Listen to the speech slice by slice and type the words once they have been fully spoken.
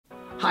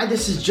Hi,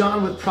 this is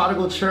John with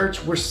Prodigal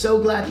Church. We're so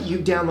glad that you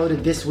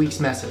downloaded this week's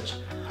message.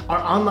 Our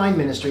online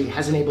ministry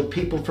has enabled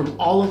people from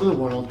all over the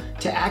world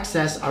to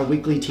access our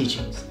weekly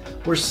teachings.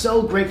 We're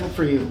so grateful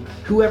for you,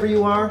 whoever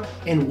you are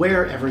and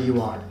wherever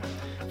you are.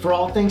 For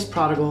all things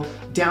Prodigal,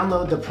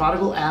 download the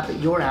Prodigal app at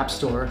your app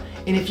store.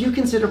 And if you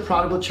consider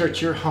Prodigal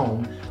Church your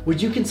home,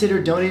 would you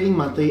consider donating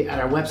monthly at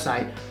our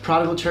website,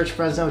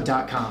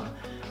 prodigalchurchfresno.com.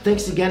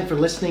 Thanks again for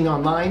listening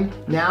online.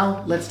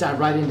 Now, let's dive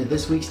right into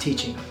this week's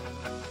teaching.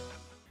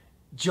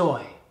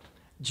 Joy.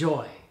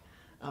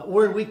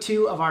 We're in week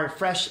 2 of our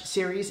Fresh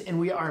series,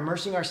 and we are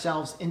immersing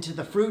ourselves into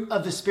the fruit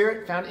of the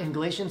Spirit found in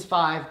Galatians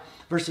 5,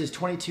 verses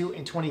 22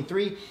 and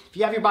 23. If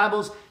you have your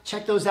Bibles,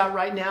 check those out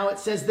right now. It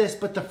says this,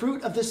 "But the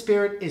fruit of the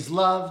Spirit is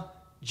love,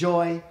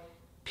 joy,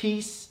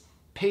 peace,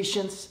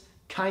 patience,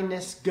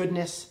 kindness,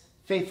 goodness,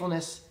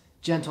 faithfulness,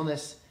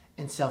 gentleness,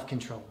 and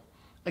self-control.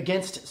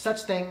 Against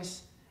such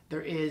things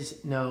there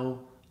is no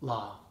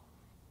law."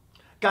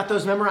 Got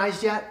those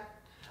memorized yet?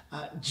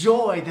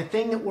 Joy, the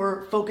thing that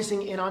we're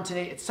focusing in on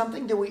today, it's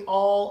something that we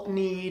all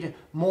need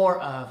more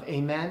of.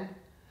 Amen?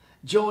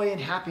 Joy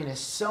and happiness.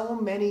 So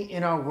many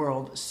in our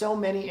world, so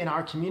many in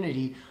our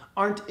community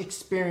aren't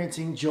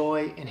experiencing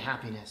joy and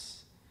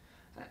happiness.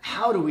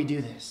 How do we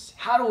do this?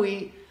 How do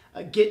we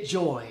get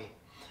joy?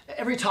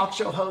 Every talk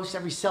show host,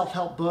 every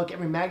self-help book,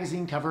 every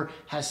magazine cover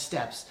has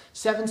steps.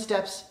 7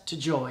 steps to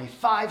joy,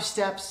 5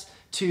 steps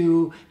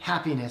to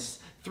happiness,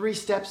 3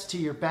 steps to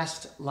your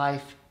best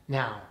life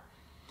now.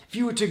 If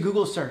you were to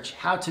Google search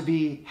how to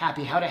be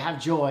happy, how to have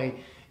joy,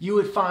 you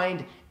would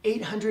find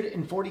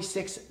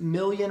 846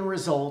 million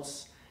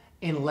results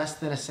in less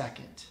than a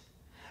second.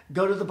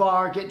 Go to the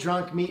bar, get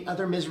drunk, meet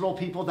other miserable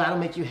people, that'll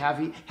make you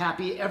happy.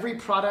 Every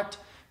product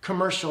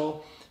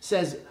commercial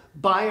says,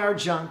 buy our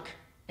junk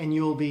and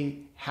you'll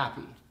be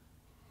happy.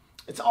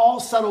 It's all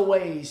subtle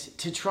ways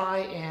to try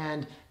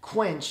and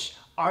quench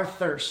our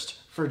thirst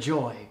for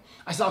joy.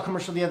 I saw a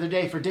commercial the other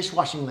day for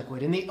dishwashing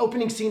liquid, and the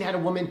opening scene had a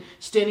woman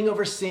standing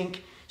over a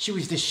sink. She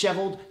was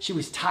disheveled. She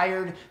was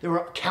tired. There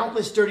were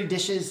countless dirty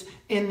dishes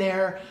in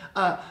there.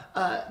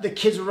 The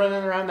kids were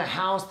running around the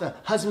house. The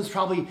husband's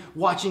probably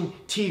watching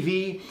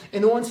TV.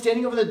 And the one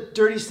standing over the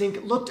dirty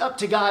sink looked up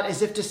to God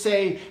as if to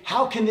say,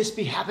 how can this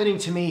be happening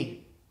to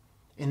me?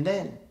 And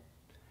then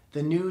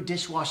the new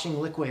dishwashing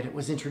liquid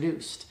was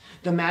introduced.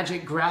 The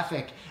magic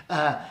graphic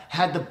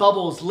had the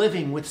bubbles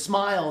living with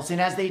smiles.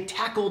 And as they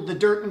tackled the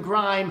dirt and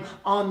grime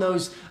on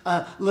those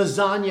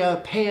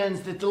lasagna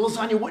pans, that the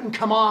lasagna wouldn't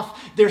come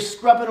off, they're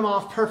scrubbing them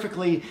off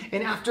perfectly.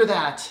 And after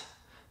that,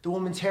 the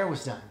woman's hair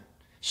was done.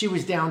 She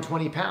was down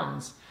 20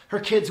 pounds. Her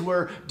kids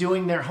were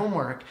doing their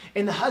homework.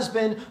 And the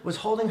husband was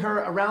holding her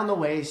around the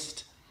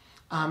waist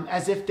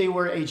as if they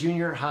were a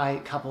junior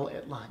high couple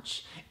at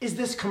lunch. Is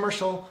this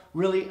commercial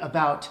really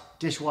about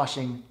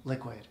dishwashing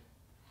liquid?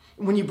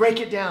 When you break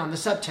it down, the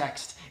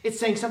subtext, it's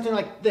saying something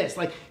like this,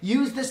 like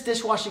use this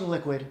dishwashing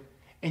liquid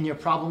and your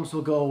problems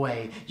will go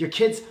away. Your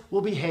kids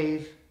will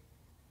behave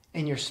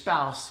and your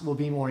spouse will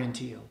be more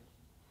into you.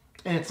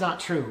 And it's not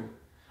true.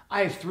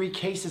 I have 3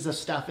 cases of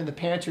stuff in the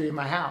pantry in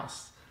my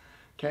house,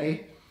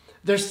 okay?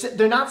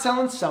 They're not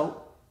selling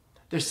soap.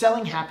 They're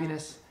selling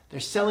happiness. They're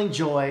selling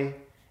joy,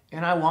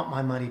 and I want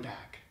my money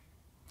back.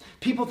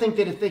 People think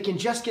that if they can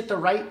just get the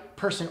right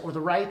person or the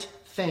right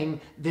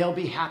thing, they'll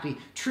be happy.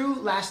 True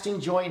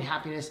lasting joy and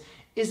happiness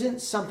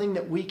isn't something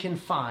that we can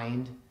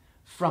find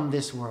from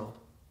this world.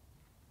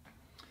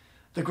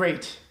 The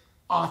great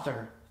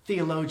author,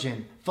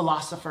 theologian,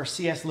 philosopher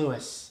C.S.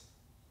 Lewis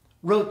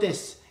wrote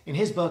this in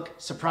his book,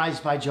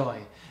 Surprised by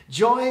Joy.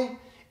 Joy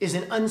is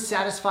an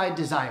unsatisfied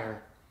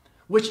desire,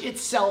 which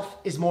itself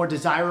is more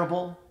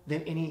desirable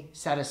than any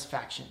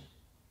satisfaction.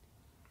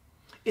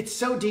 It's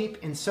so deep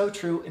and so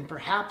true, and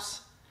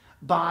perhaps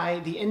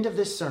by the end of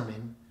this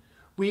sermon,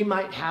 we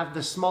might have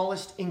the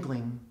smallest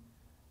inkling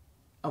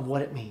of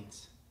what it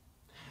means.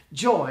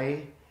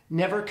 Joy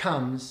never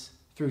comes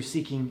through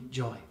seeking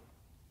joy.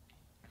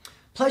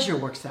 Pleasure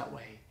works that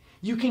way.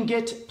 You can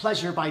get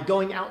pleasure by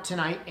going out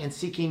tonight and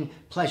seeking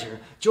pleasure.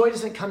 Joy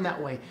doesn't come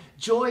that way.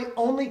 Joy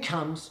only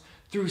comes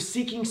through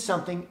seeking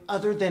something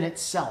other than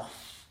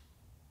itself.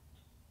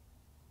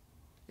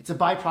 It's a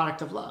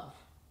byproduct of love.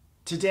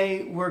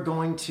 Today, we're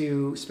going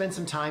to spend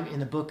some time in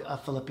the book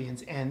of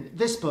Philippians, and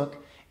this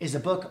book is a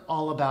book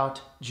all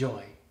about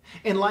joy.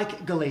 And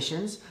like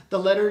Galatians, the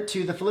letter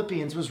to the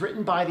Philippians was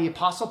written by the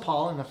Apostle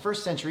Paul in the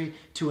 1st century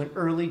to an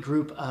early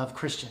group of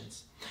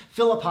Christians.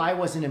 Philippi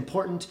was an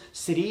important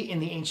city in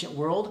the ancient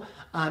world.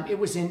 It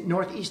was in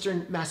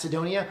northeastern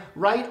Macedonia,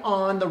 right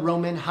on the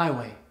Roman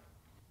highway.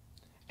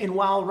 And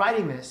while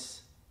writing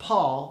this,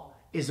 Paul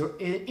is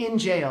in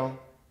jail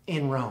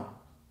in Rome.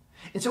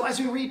 And so as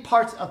we read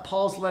parts of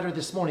Paul's letter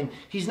this morning,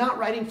 he's not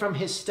writing from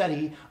his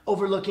study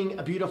overlooking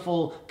a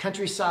beautiful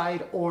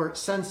countryside or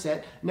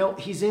sunset. No,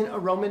 he's in a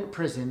Roman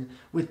prison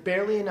with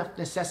barely enough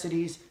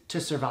necessities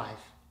to survive.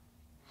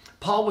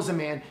 Paul was a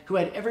man who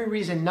had every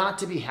reason not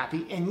to be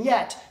happy, and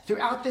yet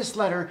throughout this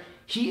letter,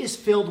 he is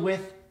filled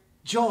with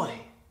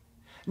joy.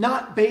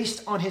 not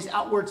based on his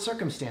outward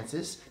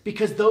circumstances,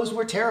 because those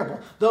were terrible.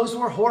 Those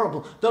were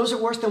horrible. Those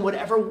are worse than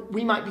whatever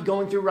we might be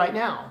going through right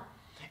now.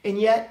 And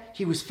yet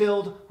he was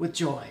filled with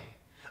joy.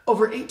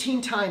 Over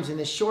 18 times in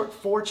this short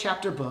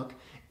 4-chapter book,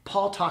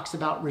 Paul talks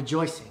about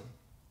rejoicing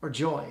or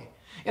joy.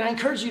 And I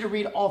encourage you to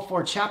read all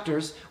 4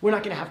 chapters. We're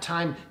not going to have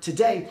time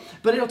today,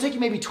 but it'll take you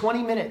maybe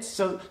 20 minutes.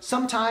 So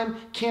sometime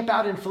camp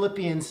out in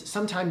Philippians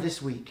sometime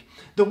this week.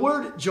 The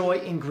word joy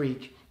in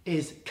Greek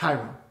is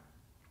chairo.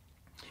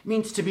 It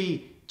means to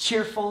be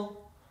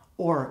cheerful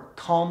or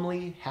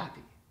calmly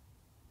happy.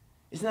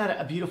 Isn't that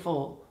a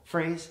beautiful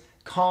phrase?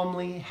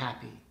 Calmly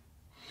happy.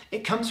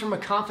 It comes from a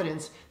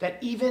confidence that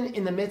even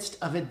in the midst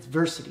of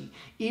adversity,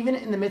 even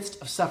in the midst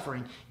of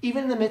suffering,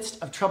 even in the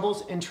midst of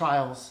troubles and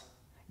trials,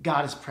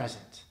 God is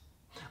present.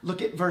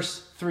 Look at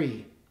verse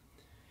 3.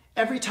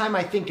 Every time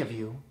I think of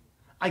you,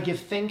 I give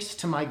thanks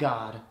to my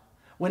God.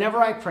 Whenever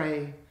I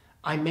pray,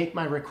 I make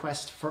my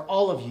request for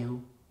all of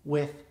you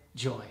with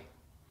joy.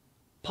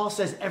 Paul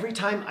says, every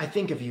time I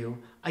think of you,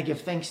 I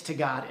give thanks to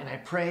God and I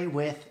pray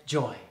with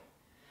joy.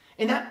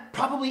 And that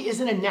probably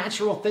isn't a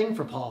natural thing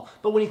for Paul.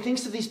 But when he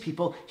thinks of these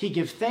people, he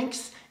gives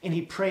thanks and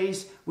he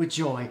prays with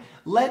joy.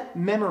 Let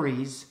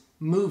memories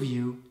move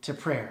you to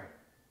prayer.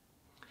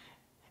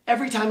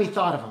 Every time he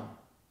thought of them,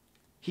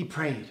 he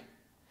prayed.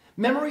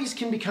 Memories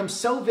can become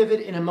so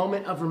vivid in a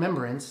moment of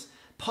remembrance.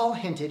 Paul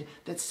hinted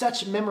that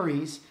such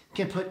memories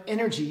can put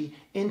energy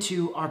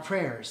into our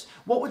prayers.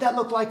 What would that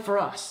look like for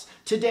us?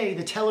 Today,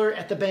 the teller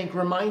at the bank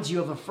reminds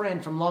you of a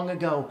friend from long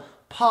ago.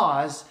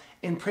 Pause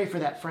and pray for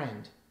that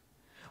friend.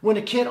 When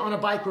a kid on a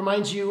bike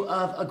reminds you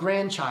of a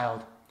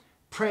grandchild,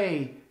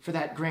 pray for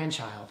that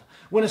grandchild.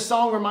 When a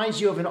song reminds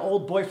you of an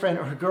old boyfriend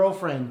or a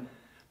girlfriend,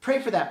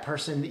 pray for that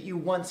person that you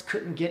once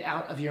couldn't get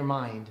out of your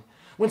mind.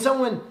 When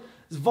someone's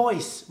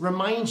voice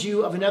reminds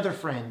you of another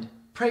friend,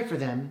 pray for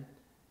them.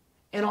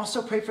 And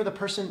also pray for the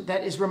person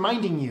that is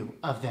reminding you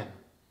of them.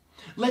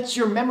 Let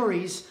your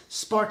memories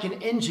spark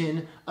an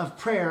engine of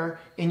prayer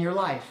in your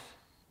life.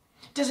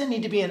 It doesn't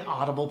need to be an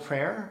audible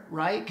prayer,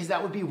 right? Because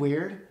that would be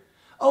weird.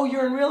 Oh,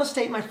 you're in real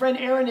estate. My friend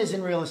Aaron is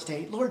in real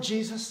estate. Lord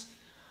Jesus,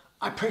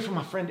 I pray for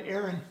my friend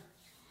Aaron.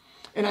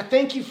 And I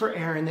thank you for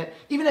Aaron, that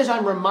even as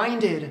I'm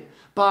reminded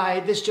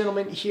by this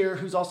gentleman here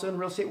who's also in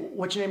real estate.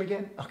 What's your name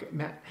again? Okay,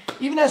 Matt.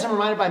 Even as I'm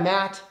reminded by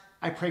Matt,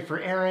 I pray for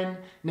Aaron.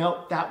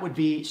 No, that would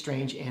be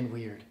strange and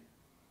weird.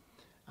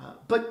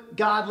 But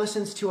God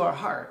listens to our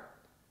heart.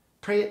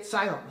 Pray it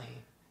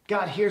silently.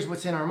 God hears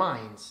what's in our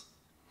minds.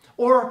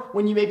 Or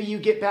when maybe you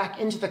get back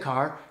into the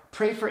car,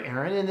 pray for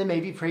Aaron and then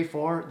maybe pray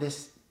for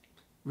this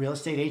real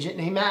estate agent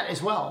named Matt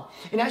as well.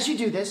 And as you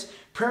do this,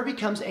 prayer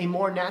becomes a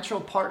more natural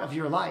part of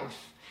your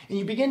life and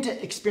you begin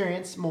to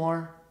experience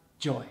more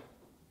joy.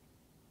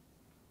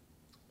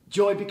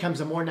 Joy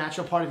becomes a more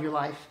natural part of your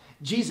life.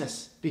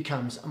 Jesus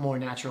becomes a more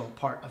natural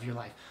part of your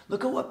life.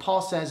 Look at what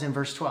Paul says in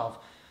verse 12.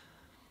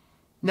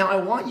 Now, I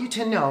want you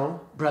to know,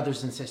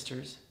 brothers and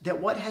sisters,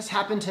 that what has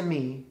happened to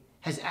me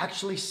has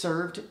actually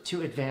served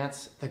to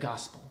advance the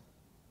gospel.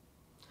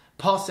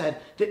 Paul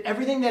said that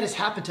everything that has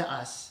happened to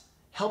us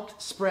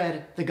helped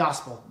spread the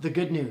gospel, the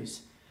good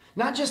news.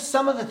 Not just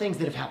some of the things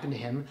that have happened to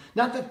him,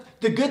 not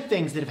the good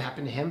things that have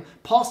happened to him.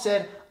 Paul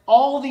said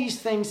all these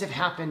things have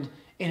happened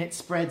and it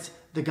spreads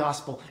the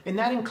gospel. And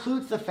that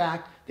includes the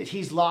fact that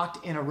he's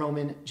locked in a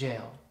Roman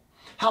jail.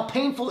 How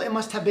painful it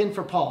must have been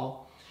for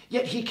Paul,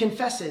 yet he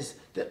confesses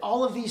that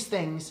all of these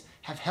things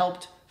have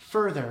helped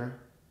further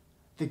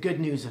the good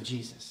news of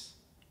Jesus.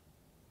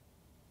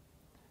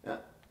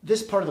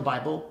 This part of the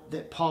Bible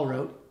that Paul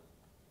wrote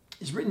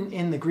is written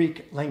in the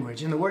Greek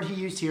language. And the word he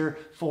used here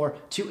for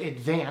to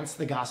advance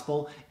the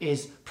gospel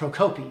is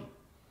prokopi.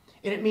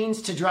 And it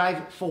means to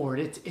drive forward.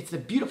 It's a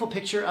beautiful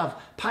picture of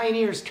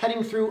pioneers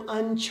cutting through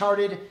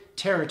uncharted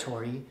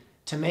territory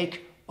to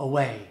make a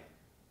way.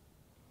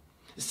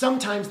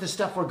 Sometimes the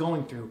stuff we're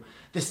going through,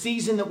 the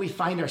season that we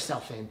find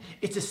ourselves in,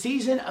 it's a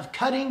season of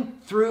cutting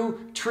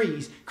through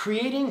trees,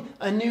 creating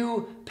a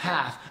new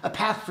path, a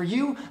path for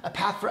you, a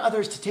path for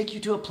others to take you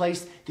to a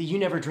place that you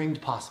never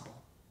dreamed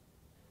possible.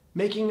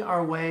 Making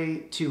our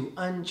way to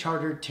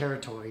uncharted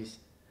territories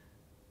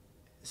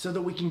so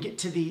that we can get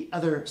to the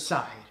other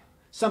side,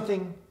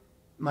 something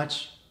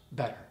much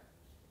better.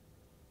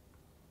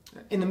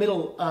 In the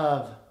middle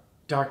of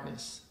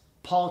darkness,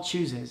 Paul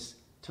chooses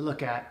to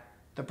look at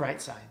the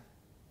bright side,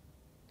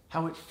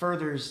 how it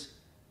furthers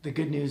the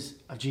good news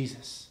of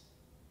Jesus.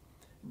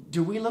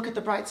 Do we look at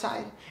the bright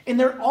side? And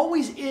there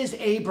always is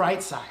a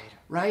bright side,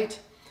 right?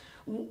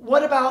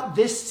 What about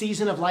this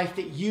season of life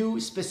that you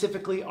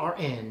specifically are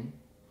in?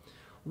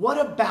 What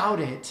about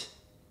it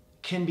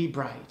can be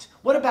bright?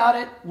 What about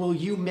it will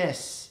you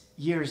miss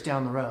years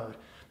down the road?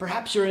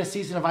 Perhaps you're in a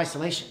season of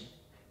isolation.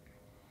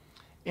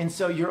 And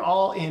so you're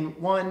all in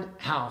one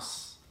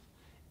house.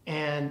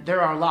 And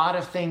there are a lot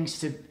of things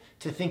to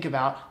think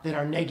about that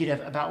are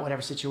negative about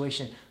whatever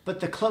situation. But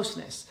the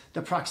closeness,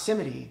 the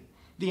proximity,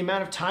 the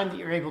amount of time that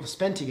you're able to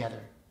spend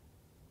together,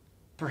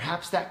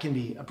 perhaps that can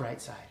be a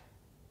bright side.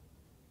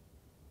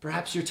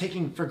 Perhaps you're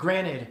taking for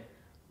granted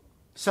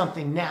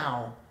something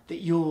now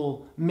that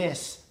you'll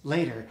miss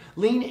later.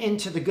 Lean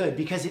into the good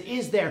because it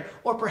is there.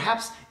 Or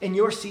perhaps in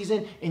your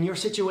season, in your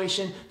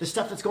situation, the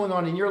stuff that's going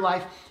on in your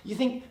life, you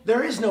think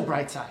there is no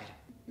bright side.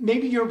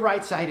 Maybe your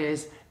bright side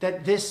is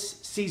that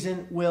this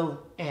season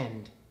will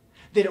end,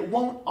 that it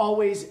won't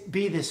always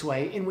be this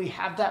way. And we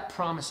have that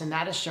promise and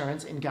that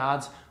assurance in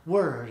God's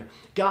word.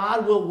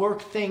 God will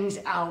work things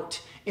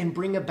out and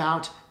bring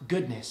about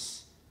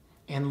goodness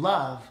and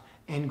love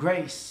and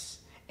grace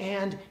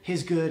and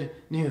his good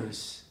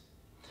news.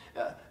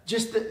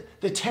 Just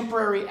the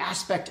temporary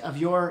aspect of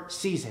your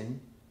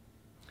season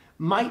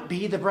might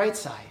be the bright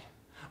side,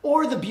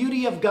 or the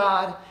beauty of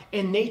God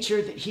and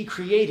nature that he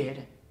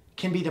created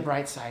can be the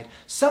bright side.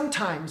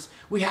 Sometimes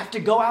we have to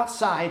go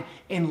outside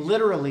and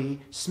literally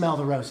smell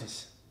the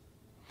roses.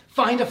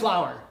 Find a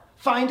flower,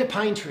 find a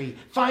pine tree,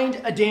 find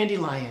a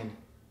dandelion,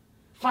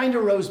 find a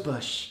rose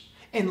bush,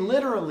 and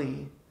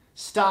literally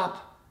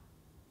stop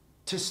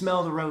to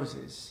smell the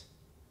roses,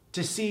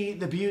 to see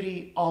the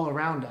beauty all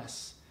around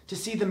us, to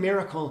see the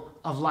miracle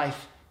of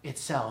life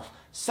itself.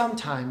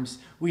 Sometimes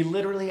we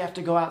literally have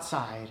to go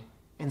outside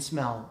and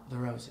smell the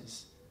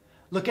roses.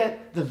 Look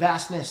at the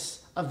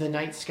vastness of the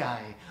night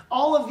sky.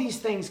 All of these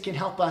things can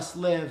help us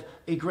live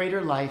a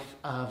greater life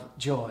of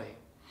joy.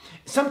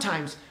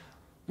 Sometimes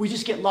we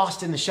just get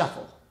lost in the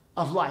shuffle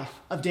of life,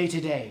 of day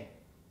to day.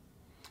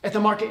 At the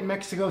market in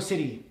Mexico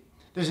City,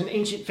 there's an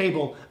ancient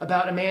fable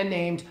about a man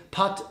named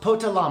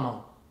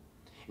Potalamo.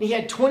 And he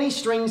had 20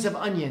 strings of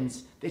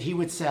onions that he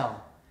would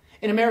sell.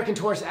 An American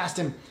tourist asked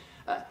him,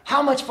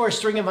 how much for a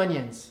string of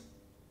onions?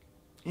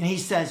 And he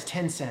says,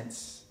 10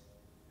 cents.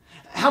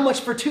 How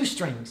much for 2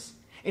 strings?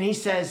 And he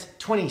says,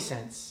 20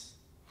 cents.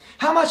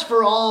 How much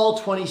for all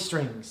 20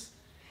 strings?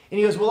 And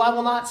he goes, well, I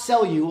will not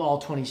sell you all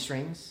 20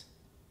 strings.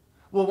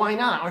 Well, why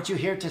not? Aren't you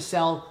here to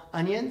sell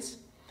onions?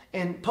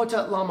 And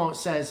Potalamo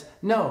says,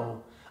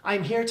 no,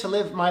 I'm here to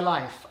live my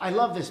life. I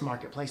love this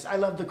marketplace. I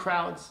love the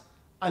crowds.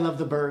 I love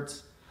the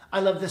birds. I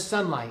love the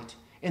sunlight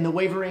and the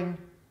wavering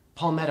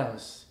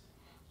palmettos.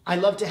 I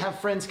love to have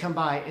friends come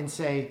by and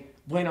say,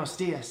 buenos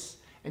dias,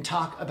 and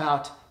talk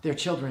about their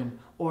children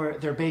or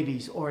their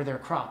babies or their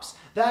crops.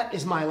 That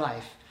is my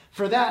life.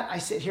 For that, I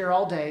sit here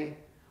all day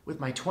with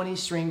my 20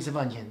 strings of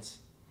onions.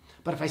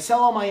 But if I sell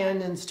all my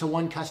onions to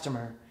one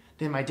customer,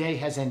 then my day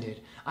has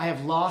ended. I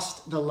have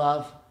lost the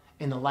love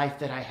and the life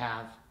that I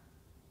have,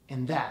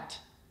 and that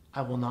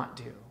I will not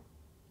do.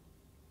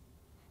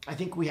 I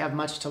think we have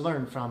much to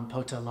learn from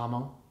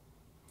Potalamo.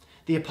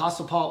 The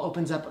Apostle Paul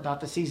opens up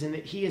about the season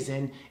that he is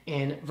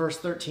in verse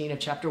 13 of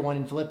chapter 1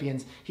 in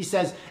Philippians. He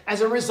says,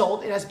 as a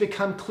result, it has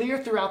become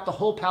clear throughout the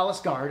whole palace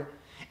guard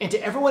and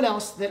to everyone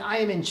else that I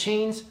am in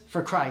chains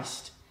for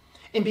Christ.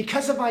 And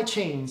because of my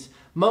chains,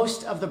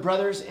 most of the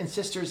brothers and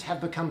sisters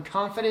have become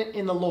confident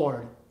in the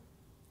Lord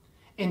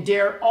and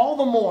dare all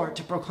the more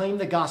to proclaim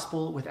the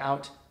gospel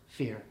without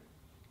fear.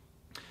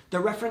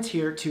 The reference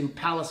here to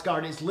palace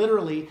guard is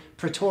literally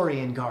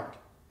Praetorian Guard.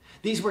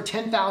 These were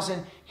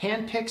 10,000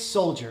 hand-picked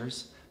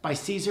soldiers by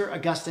Caesar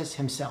Augustus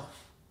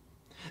himself.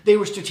 They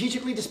were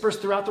strategically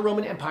dispersed throughout the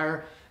Roman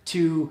Empire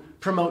to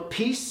promote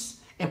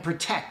peace and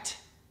protect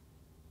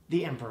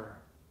the emperor.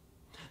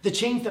 The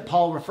chains that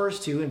Paul refers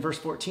to in verse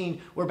 14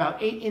 were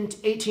about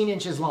 18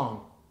 inches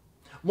long.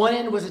 One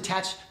end was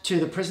attached to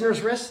the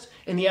prisoner's wrist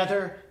and the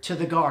other to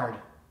the guard.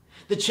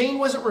 The chain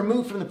wasn't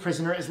removed from the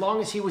prisoner as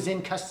long as he was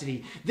in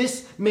custody.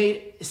 This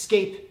made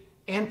escape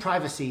and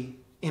privacy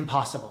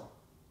impossible.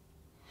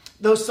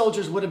 Those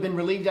soldiers would have been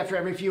relieved after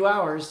every few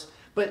hours,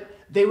 but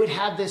they would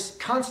have this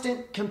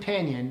constant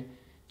companion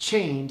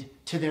chained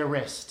to their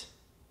wrist.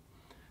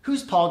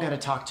 Who's Paul going to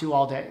talk to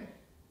all day?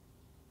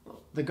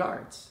 The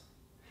guards.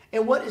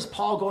 And what is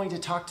Paul going to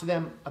talk to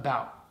them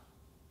about?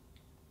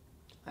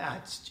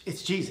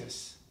 It's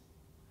Jesus.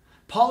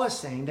 Paul is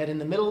saying that in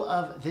the middle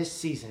of this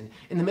season,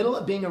 in the middle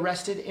of being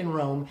arrested in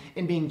Rome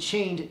and being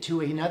chained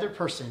to another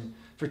person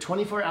for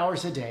 24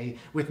 hours a day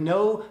with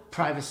no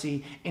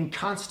privacy and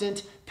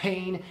constant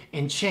pain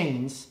and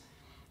chains,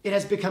 it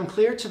has become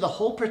clear to the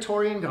whole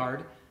Praetorian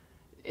Guard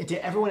and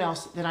to everyone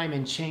else that I'm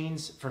in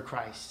chains for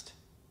Christ.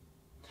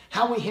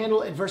 How we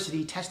handle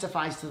adversity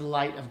testifies to the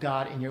light of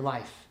God in your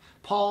life.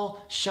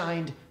 Paul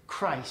shined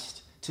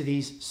Christ to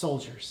these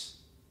soldiers.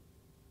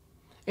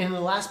 And in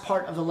the last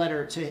part of the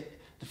letter to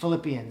the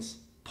Philippians,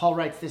 Paul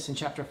writes this in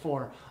chapter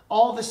 4,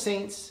 all the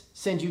saints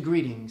send you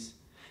greetings,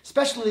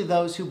 especially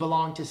those who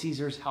belong to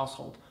Caesar's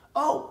household.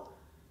 Oh,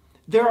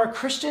 there are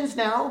Christians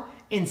now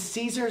in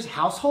Caesar's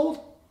household?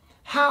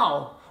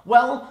 How?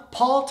 Well,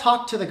 Paul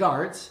talked to the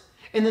guards,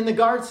 and then the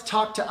guards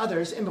talked to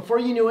others, and before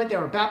you knew it, there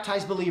were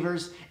baptized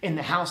believers in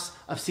the house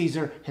of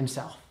Caesar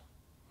himself.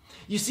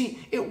 You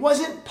see, it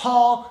wasn't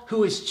Paul who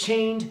was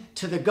chained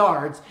to the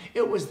guards,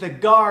 it was the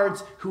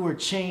guards who were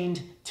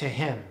chained to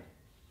him.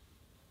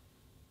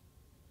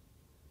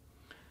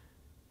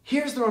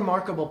 Here's the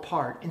remarkable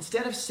part.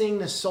 Instead of seeing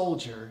the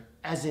soldier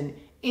as an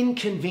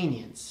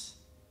inconvenience,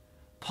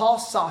 Paul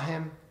saw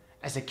him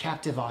as a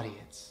captive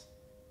audience.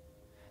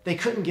 They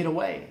couldn't get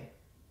away.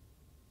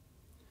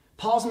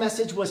 Paul's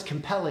message was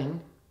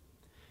compelling,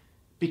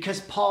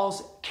 because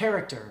Paul's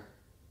character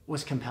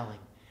was compelling.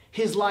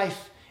 His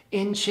life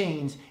in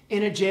chains,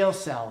 in a jail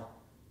cell,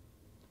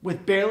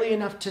 with barely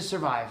enough to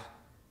survive,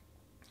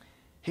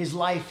 his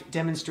life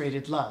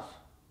demonstrated love,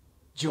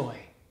 joy,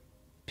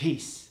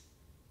 peace,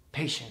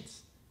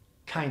 patience,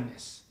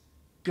 kindness,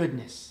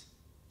 goodness,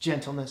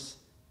 gentleness,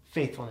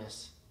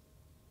 faithfulness,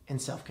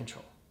 and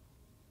self-control.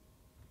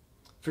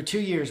 For 2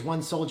 years,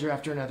 one soldier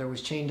after another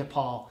was chained to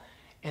Paul,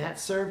 and that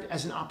served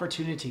as an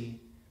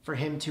opportunity for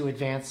him to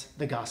advance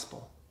the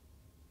gospel.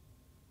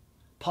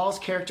 Paul's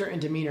character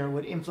and demeanor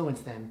would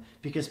influence them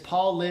because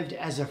Paul lived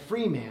as a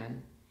free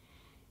man,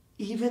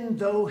 even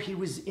though he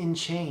was in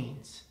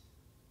chains.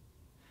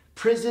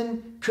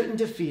 Prison couldn't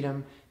defeat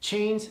him,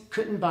 chains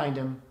couldn't bind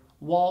him,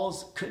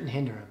 walls couldn't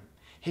hinder him.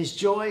 His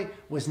joy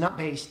was not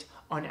based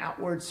on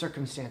outward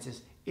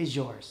circumstances. Is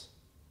yours?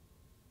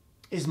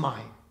 Is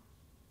mine?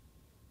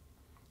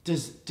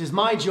 Does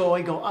my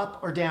joy go up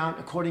or down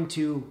according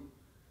to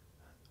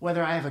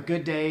whether I have a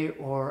good day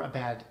or a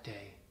bad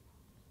day?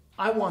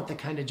 I want the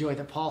kind of joy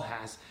that Paul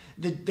has,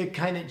 the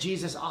kind that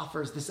Jesus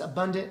offers, this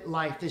abundant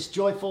life, this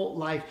joyful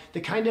life,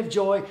 the kind of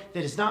joy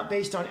that is not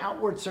based on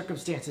outward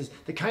circumstances,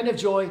 the kind of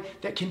joy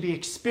that can be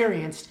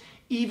experienced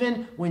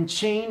even when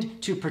chained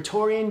to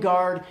Praetorian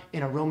guard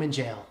in a Roman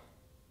jail.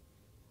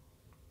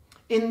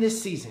 In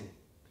this season,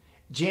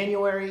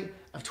 January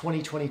of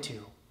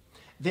 2022,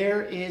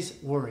 there is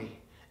worry,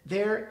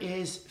 there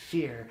is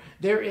fear,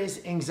 there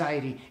is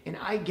anxiety, and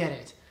I get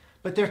it,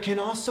 but there can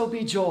also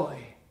be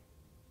joy.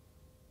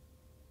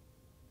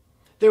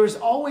 There is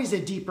always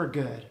a deeper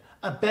good,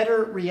 a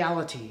better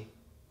reality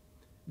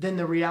than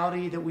the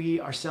reality that we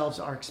ourselves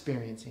are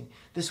experiencing.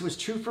 This was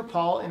true for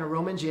Paul in a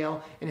Roman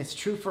jail, and it's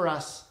true for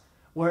us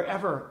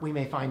wherever we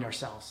may find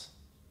ourselves.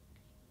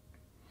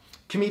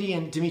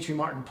 Comedian Demetri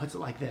Martin puts it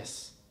like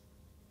this.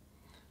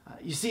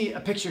 You see a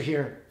picture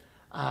here,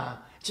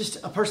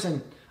 just a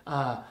person,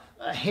 a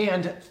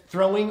hand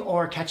throwing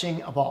or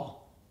catching a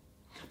ball.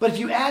 But if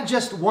you add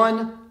just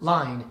one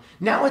line,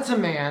 now it's a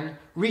man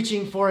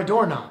reaching for a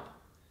doorknob.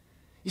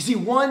 You see,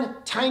 one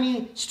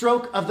tiny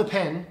stroke of the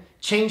pen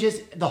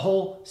changes the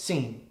whole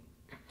scene.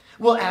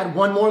 We'll add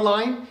one more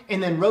line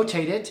and then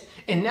rotate it,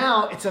 and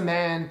now it's a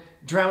man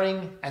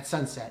drowning at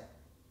sunset.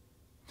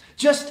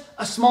 Just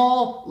a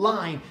small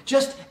line,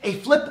 just a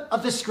flip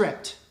of the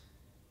script,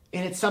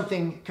 and it's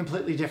something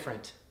completely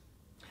different.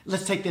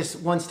 Let's take this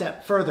one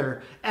step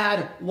further.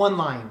 Add one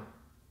line,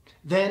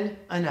 then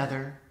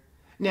another.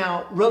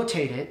 Now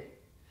rotate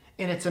it,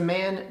 and it's a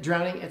man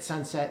drowning at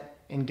sunset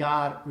and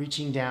God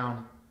reaching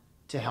down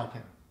to help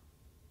him.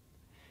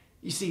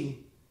 You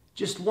see,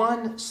 just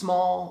one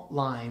small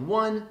line,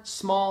 one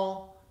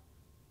small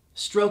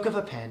stroke of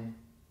a pen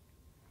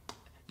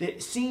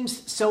that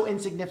seems so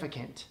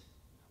insignificant,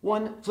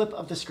 one flip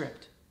of the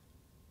script,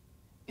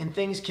 and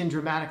things can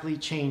dramatically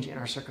change in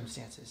our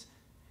circumstances.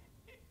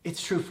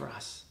 It's true for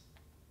us.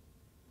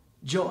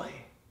 Joy.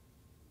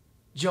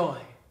 Joy.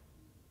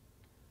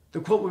 The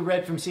quote we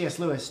read from C.S.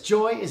 Lewis,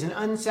 joy is an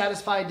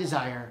unsatisfied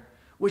desire,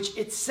 which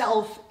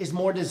itself is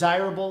more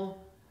desirable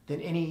than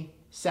any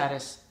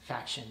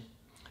satisfaction.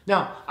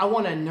 Now, I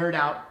want to nerd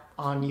out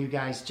on you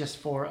guys just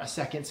for a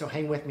second, so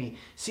hang with me.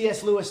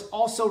 C.S. Lewis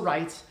also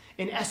writes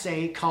an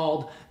essay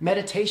called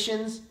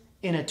Meditations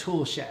in a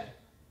Tool Shed,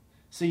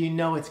 so you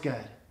know it's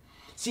good.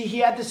 See, he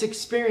had this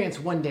experience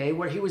one day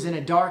where he was in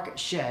a dark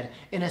shed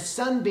and a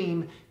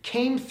sunbeam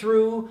came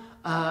through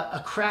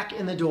a crack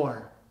in the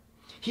door.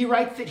 He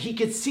writes that he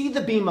could see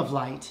the beam of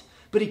light,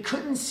 but he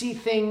couldn't see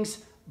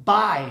things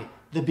by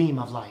the beam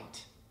of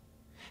light.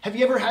 Have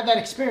you ever had that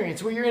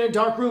experience where you're in a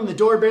dark room, the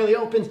door barely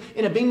opens,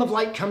 and a beam of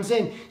light comes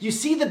in? You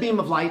see the beam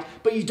of light,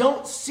 but you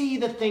don't see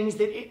the things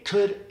that it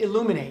could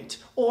illuminate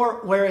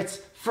or where it's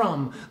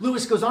from.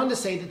 Lewis goes on to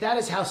say that that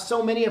is how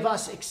so many of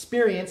us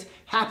experience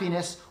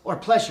happiness or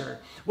pleasure,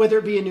 whether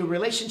it be a new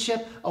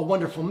relationship, a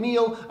wonderful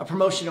meal, a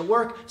promotion at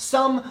work,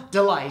 some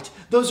delight.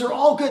 Those are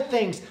all good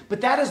things, but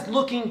that is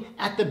looking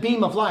at the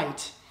beam of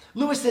light.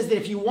 Lewis says that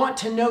if you want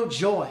to know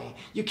joy,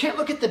 you can't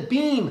look at the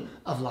beam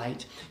of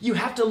light. You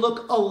have to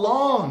look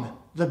along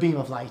the beam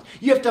of light.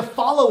 You have to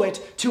follow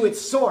it to its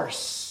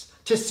source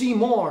to see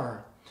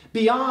more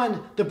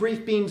beyond the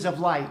brief beams of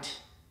light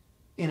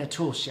in a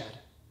tool shed.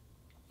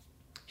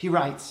 He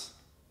writes,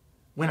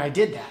 when I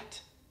did that,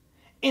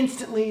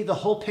 instantly the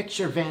whole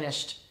picture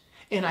vanished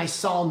and I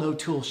saw no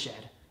tool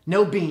shed,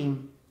 no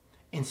beam.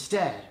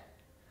 Instead,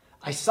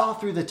 I saw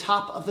through the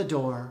top of the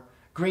door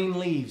green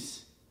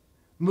leaves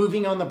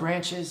moving on the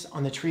branches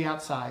on the tree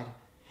outside,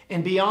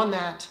 and beyond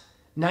that,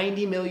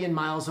 90 million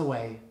miles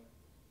away,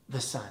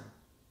 the sun.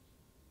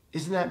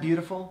 Isn't that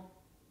beautiful?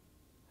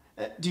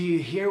 Do you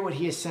hear what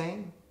he is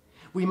saying?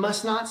 We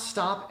must not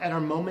stop at our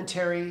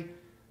momentary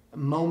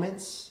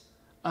moments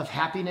of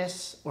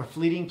happiness or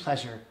fleeting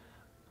pleasure,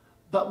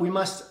 but we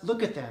must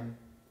look at them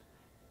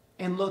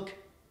and look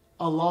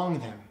along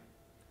them,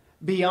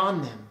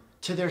 beyond them,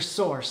 to their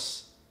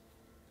source,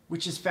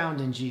 which is found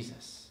in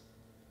Jesus.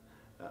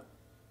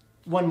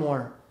 One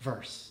more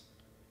verse.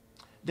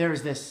 There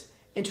is this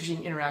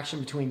interesting interaction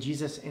between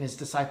Jesus and his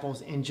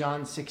disciples in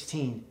John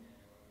 16.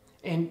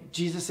 And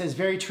Jesus says,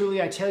 "Very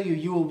truly I tell you,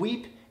 you will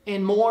weep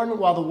and mourn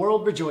while the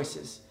world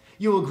rejoices.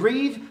 You will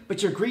grieve,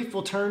 but your grief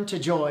will turn to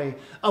joy.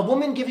 A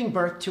woman giving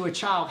birth to a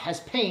child has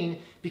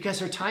pain because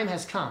her time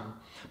has come.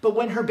 But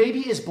when her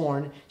baby is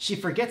born, she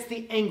forgets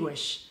the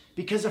anguish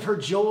because of her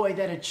joy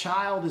that a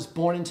child is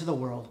born into the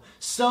world.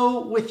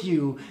 So with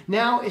you,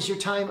 now is your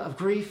time of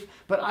grief,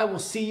 but I will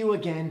see you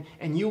again,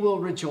 and you will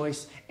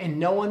rejoice, and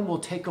no one will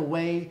take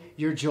away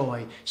your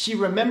joy." She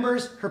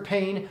remembers her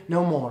pain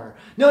no more.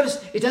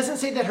 Notice, it doesn't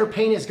say that her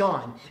pain is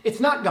gone. It's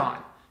not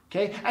gone.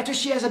 Okay? After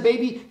she has a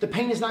baby, the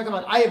pain is not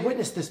gone. I have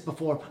witnessed this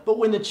before. But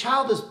when the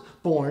child is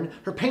born,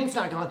 her pain's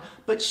not gone,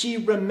 but she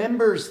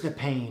remembers the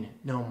pain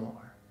no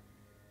more.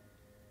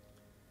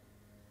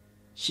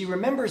 She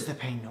remembers the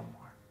pain no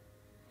more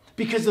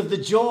because of the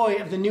joy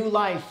of the new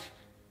life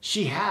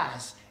she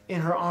has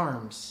in her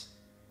arms.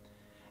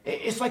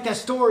 It's like that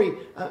story,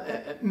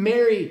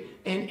 Mary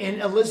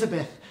and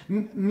Elizabeth.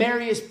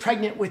 Mary is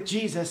pregnant with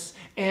Jesus,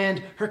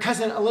 and her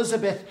cousin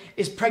Elizabeth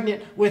is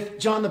pregnant with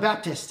John the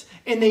Baptist.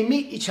 And they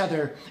meet each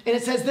other. And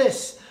it says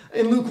this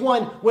in Luke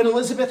 1, when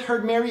Elizabeth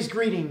heard Mary's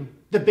greeting,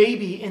 the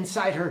baby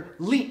inside her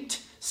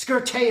leaped.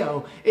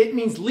 Skerteo, it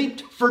means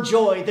leaped for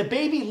joy. The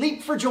baby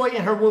leaped for joy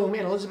in her womb,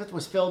 and Elizabeth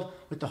was filled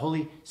with the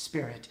Holy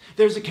Spirit.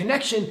 There's a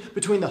connection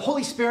between the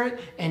Holy Spirit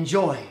and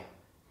joy.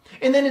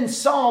 And then in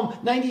Psalm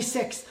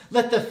 96,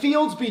 let the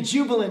fields be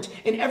jubilant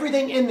and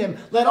everything in them.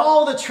 Let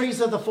all the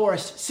trees of the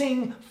forest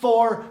sing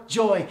for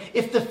joy.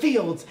 If the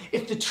fields,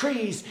 if the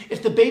trees,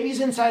 if the babies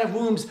inside of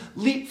wombs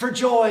leap for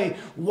joy,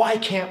 why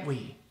can't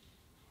we?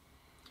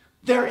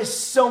 There is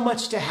so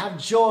much to have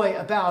joy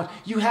about.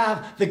 You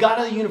have the God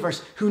of the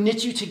universe who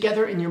knit you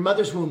together in your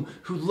mother's womb,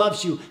 who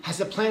loves you, has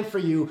a plan for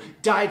you,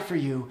 died for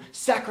you,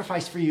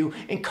 sacrificed for you,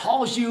 and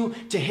calls you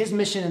to his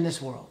mission in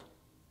this world.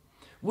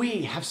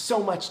 We have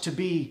so much to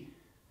be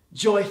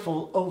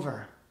joyful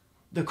over: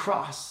 the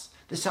cross,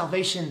 the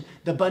salvation,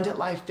 the abundant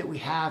life that we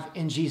have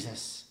in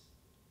Jesus,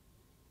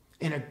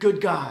 and a good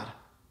God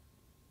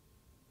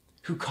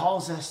who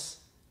calls us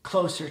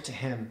closer to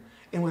him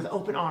and with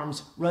open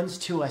arms runs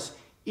to us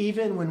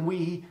even when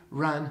we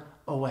run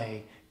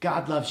away.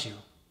 God loves you.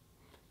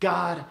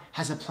 God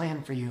has a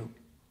plan for you.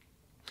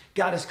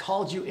 God has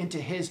called you into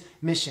his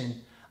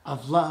mission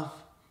of love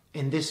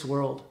in this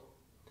world.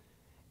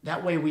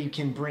 That way we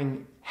can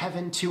bring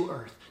heaven to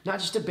earth, not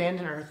just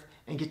abandon earth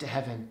and get to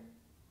heaven,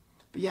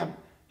 but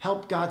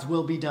help God's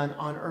will be done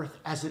on earth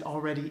as it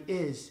already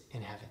is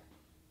in heaven.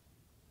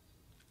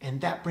 And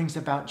that brings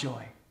about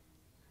joy.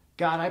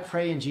 God, I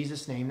pray in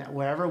Jesus' name that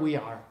wherever we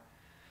are,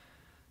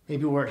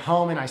 maybe we're at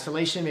home in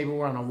isolation, maybe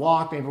we're on a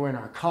walk, maybe we're in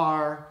our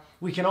car,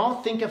 we can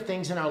all think of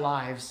things in our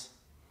lives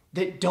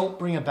that don't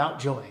bring about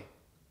joy.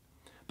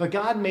 But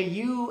God, may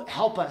you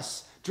help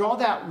us draw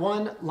that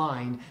one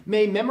line.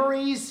 May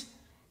memories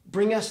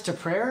bring us to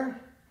prayer.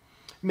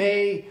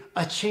 May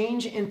a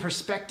change in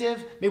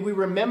perspective, may we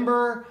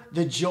remember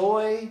the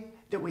joy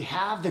that we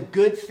have, the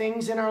good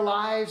things in our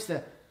lives,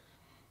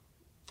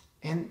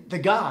 and the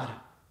God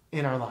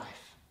in our life.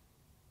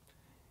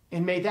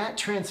 And may that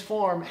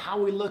transform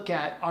how we look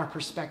at our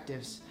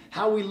perspectives,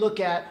 how we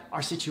look at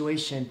our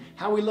situation,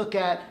 how we look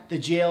at the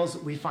jails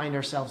we find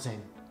ourselves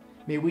in.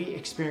 May we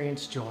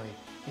experience joy.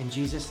 In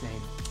Jesus'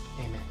 name,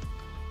 amen.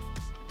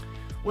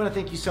 I want to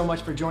thank you so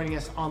much for joining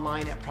us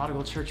online at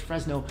Prodigal Church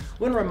Fresno. I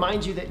want to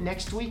remind you that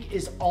next week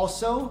is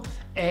also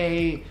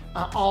a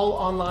all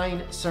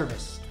online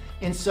service.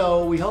 And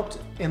so we hope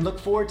and look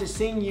forward to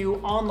seeing you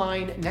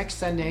online next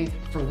Sunday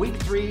for week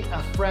 3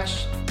 of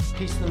Fresh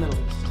Peace in the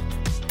Middle East.